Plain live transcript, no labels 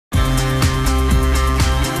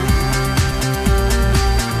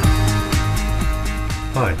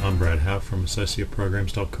I'm Brad Hart from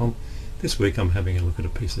associateprograms.com. This week I'm having a look at a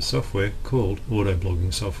piece of software called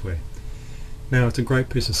Autoblogging software. Now it's a great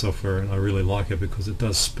piece of software and I really like it because it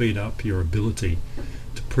does speed up your ability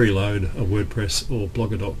to preload a WordPress or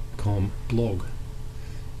blogger.com blog.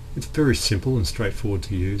 It's very simple and straightforward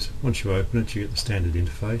to use. Once you open it you get the standard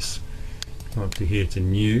interface. Come up to here to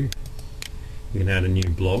new. You can add a new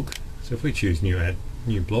blog. So if we choose add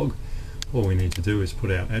new blog, all we need to do is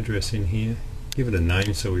put our address in here, give it a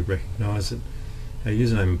name so we recognize it, our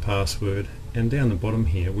username and password, and down the bottom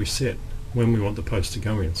here we set when we want the post to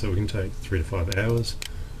go in. So we can take 3 to 5 hours,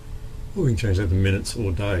 or we can change that to minutes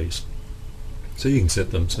or days. So you can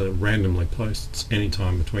set them so it randomly posts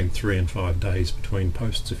anytime between 3 and 5 days between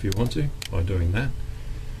posts if you want to, by doing that.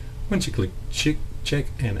 Once you click check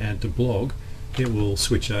and add to blog, it will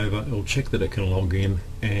switch over, it will check that it can log in,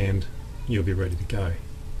 and you'll be ready to go.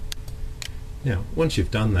 Now once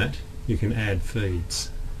you've done that, you can add feeds.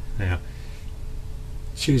 Now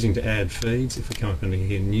choosing to add feeds, if we come up into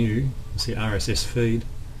here new, you'll see RSS feed,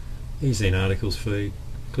 eZine articles feed,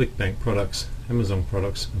 ClickBank products, Amazon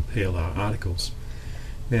products, and PLR articles.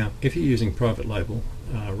 Now if you're using private label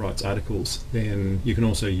rights articles, then you can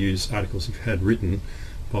also use articles you've had written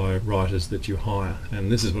by writers that you hire,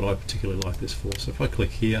 and this is what I particularly like this for. So if I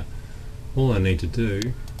click here, all I need to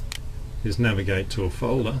do is navigate to a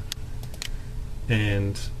folder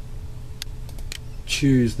and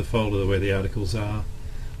choose the folder where the articles are.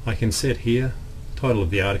 I can set here, title of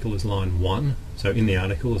the article is line 1, so in the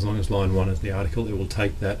article, as long as line 1 is the article, it will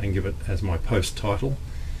take that and give it as my post title,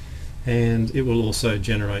 and it will also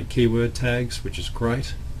generate keyword tags, which is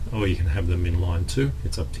great, or you can have them in line 2,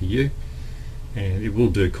 it's up to you, and it will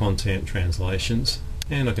do content translations,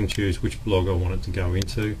 and I can choose which blog I want it to go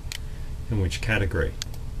into and which category,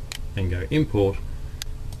 and go import,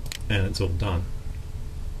 and it's all done.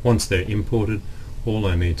 Once they're imported, all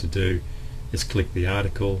I need to do is click the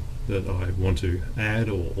article that I want to add,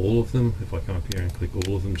 or all of them. If I come up here and click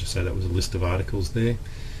all of them, just say that was a list of articles there,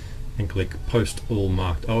 and click post all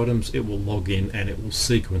marked items, it will log in and it will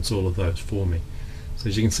sequence all of those for me. So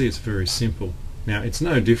as you can see, it's very simple. Now it's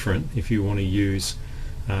no different if you want to use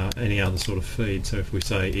any other sort of feed. So if we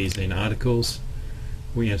say eZine articles,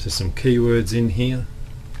 we enter some keywords in here.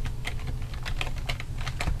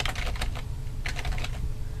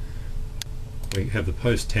 We have the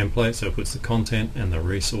post template, so it puts the content and the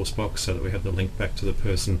resource box so that we have the link back to the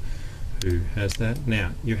person who has that.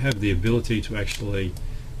 Now you have the ability to actually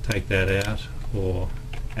take that out or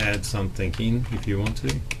add something in if you want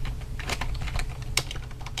to.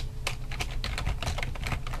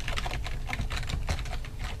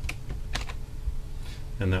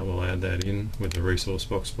 And that will add that in with the resource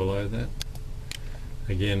box below that.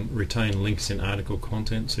 Again, retain links in article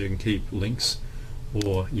content, so you can keep links,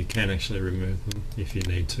 or you can actually remove them if you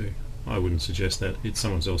need to. I wouldn't suggest that. It's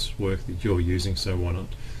someone else's work that you're using, so why not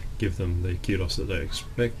give them the kudos that they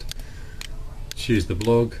expect. Choose the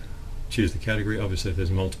blog, choose the category. Obviously if there's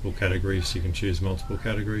multiple categories you can choose multiple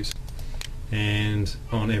categories, and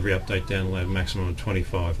on every update download maximum of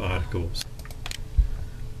 25 articles.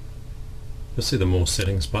 You'll see the more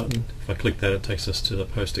settings button. If I click that, it takes us to the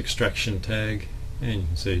post extraction tag, and you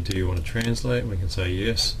can see, do you want to translate? We can say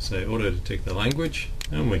yes, say auto detect the language,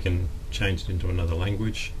 and we can change it into another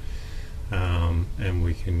language, and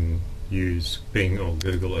we can use Bing or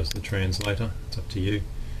Google as the translator, it's up to you,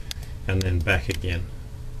 and then back again.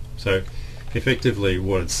 So effectively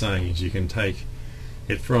what it's saying is you can take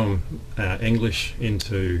it from English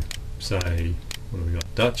into, say, what have we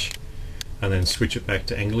got, Dutch, and then switch it back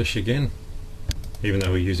to English again, even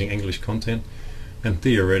though we're using English content. And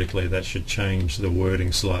theoretically that should change the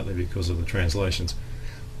wording slightly because of the translations.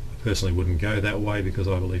 I personally wouldn't go that way because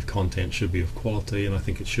I believe content should be of quality, and I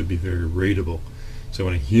think it should be very readable. So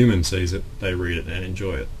when a human sees it, they read it and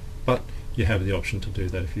enjoy it. But you have the option to do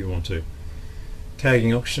that if you want to.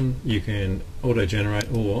 Tagging option, you can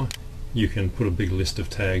auto-generate, or you can put a big list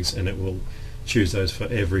of tags and it will choose those for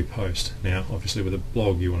every post. Now obviously with a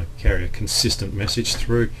blog you want to carry a consistent message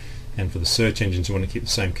through, and for the search engines you want to keep the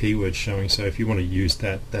same keywords showing, so if you want to use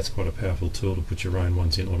that, that's quite a powerful tool to put your own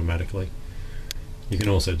ones in automatically. You can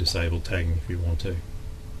also disable tagging if you want to.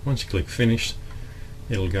 Once you click finish,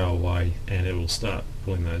 it'll go away and it will start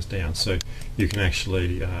pulling those down. So you can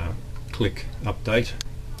actually click update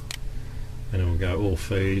and it will go all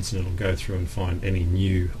feeds, and it'll go through and find any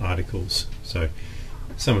new articles. So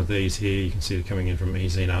some of these here you can see they're coming in from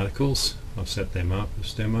eZine articles. I've set them up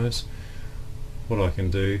as demos. What I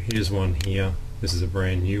can do, here's one here, this is a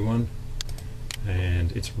brand new one,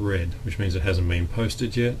 and it's red, which means it hasn't been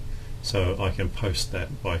posted yet. So I can post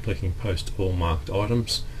that by clicking post all marked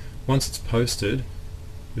items. Once it's posted,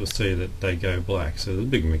 you'll see that they go black, so there's a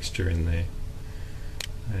big mixture in there.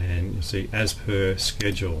 And you'll see as per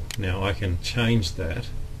schedule. Now I can change that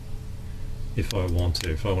if I want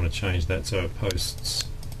to. If I want to change that so it posts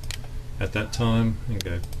at that time and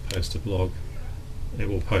go post a blog, it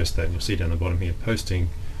will post that, and you'll see down the bottom here posting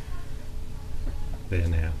there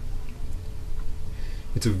now.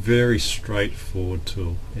 It's a very straightforward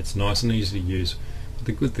tool. It's nice and easy to use. But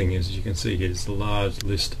the good thing is, as you can see here, it's a large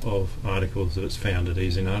list of articles that it's found at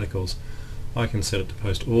Easy Articles. I can set it to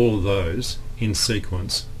post all of those in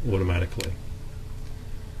sequence automatically.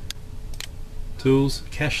 Tools,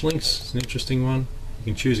 cache links is an interesting one. You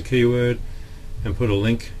can choose a keyword and put a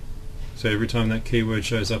link, so every time that keyword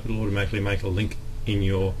shows up, it'll automatically make a link in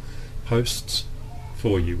your posts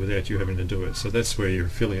for you without you having to do it. So that's where your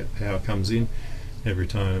affiliate power comes in. Every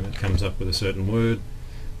time it comes up with a certain word,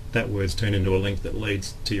 that word's turned into a link that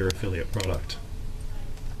leads to your affiliate product.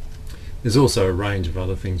 There's also a range of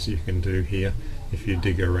other things you can do here if you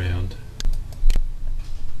dig around.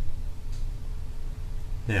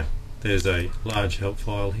 Now, there's a large help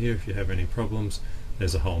file here if you have any problems.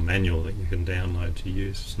 There's a whole manual that you can download to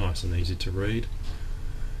use. It's nice and easy to read.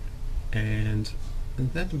 And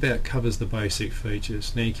that about covers the basic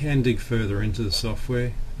features. Now you can dig further into the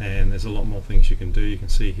software, and there's a lot more things you can do. You can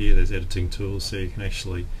see here there's editing tools, so you can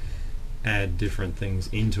actually add different things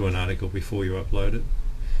into an article before you upload it.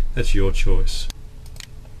 That's your choice.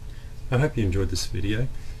 I hope you enjoyed this video.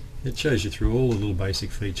 It shows you through all the little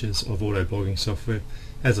basic features of auto blogging software.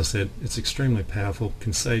 As I said, it's extremely powerful,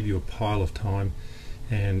 can save you a pile of time,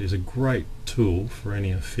 and is a great tool for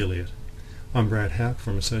any affiliate. I'm Brad Houck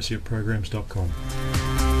from AssociatePrograms.com.